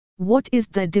What is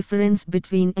the difference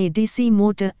between a DC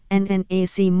motor and an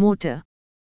AC motor?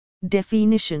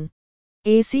 Definition: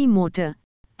 AC motor.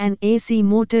 An AC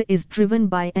motor is driven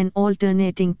by an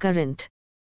alternating current.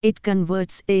 It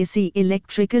converts AC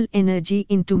electrical energy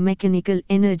into mechanical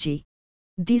energy.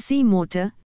 DC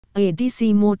motor. A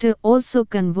DC motor also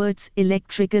converts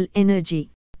electrical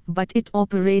energy, but it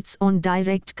operates on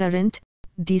direct current,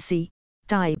 DC,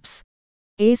 types.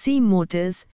 AC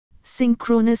motors.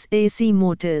 Synchronous AC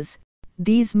motors.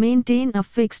 These maintain a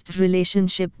fixed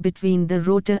relationship between the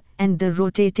rotor and the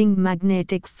rotating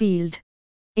magnetic field.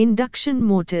 Induction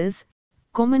motors,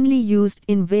 commonly used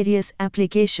in various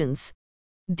applications.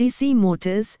 DC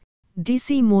motors.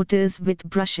 DC motors with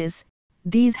brushes.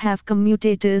 These have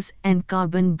commutators and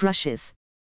carbon brushes.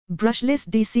 Brushless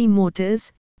DC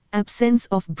motors. Absence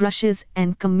of brushes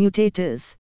and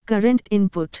commutators. Current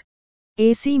input.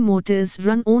 AC motors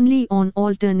run only on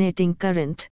alternating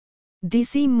current.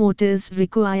 DC motors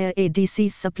require a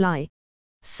DC supply.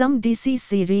 Some DC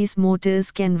series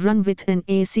motors can run with an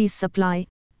AC supply,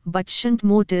 but shunt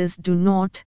motors do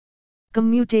not.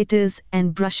 Commutators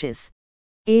and brushes.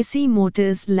 AC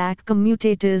motors lack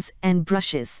commutators and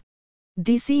brushes.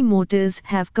 DC motors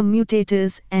have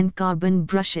commutators and carbon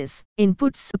brushes.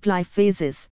 Input supply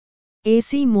phases.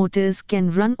 AC motors can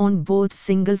run on both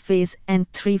single-phase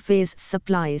and three-phase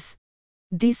supplies.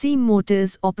 DC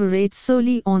motors operate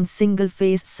solely on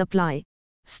single-phase supply.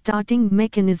 Starting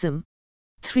mechanism.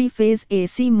 Three-phase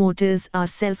AC motors are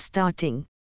self-starting.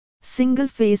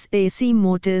 Single-phase AC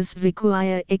motors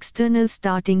require external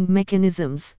starting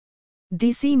mechanisms.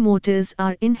 DC motors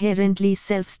are inherently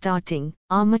self-starting.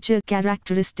 Armature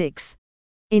characteristics.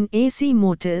 In AC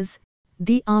motors,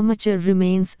 the armature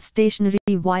remains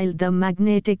stationary while the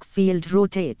magnetic field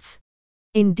rotates.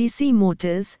 In DC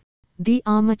motors, the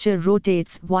armature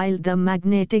rotates while the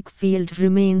magnetic field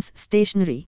remains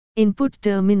stationary. Input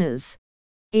terminals.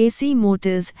 AC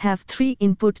motors have 3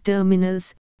 input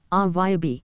terminals,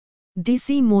 RYB.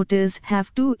 DC motors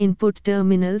have 2 input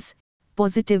terminals,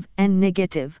 positive and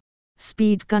negative.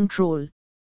 Speed control.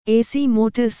 AC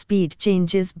motor speed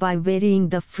changes by varying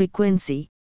the frequency.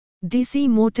 DC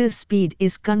motor speed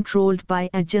is controlled by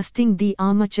adjusting the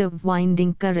armature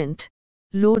winding current.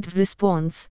 Load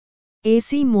response.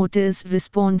 AC motors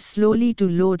respond slowly to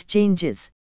load changes.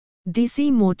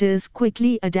 DC motors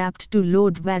quickly adapt to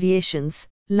load variations.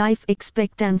 Life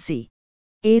expectancy.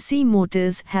 AC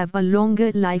motors have a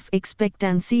longer life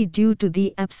expectancy due to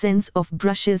the absence of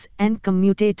brushes and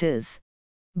commutators.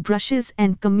 Brushes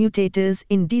and commutators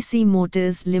in DC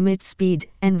motors limit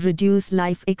speed and reduce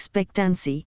life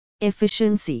expectancy.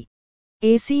 Efficiency.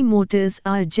 AC motors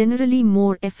are generally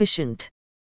more efficient.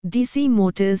 DC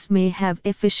motors may have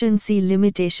efficiency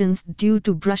limitations due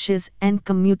to brushes and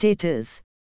commutators.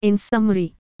 In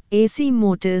summary, AC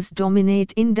motors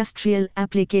dominate industrial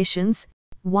applications,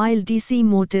 while DC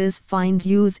motors find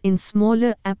use in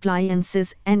smaller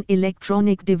appliances and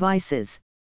electronic devices.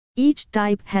 Each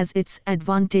type has its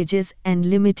advantages and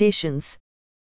limitations.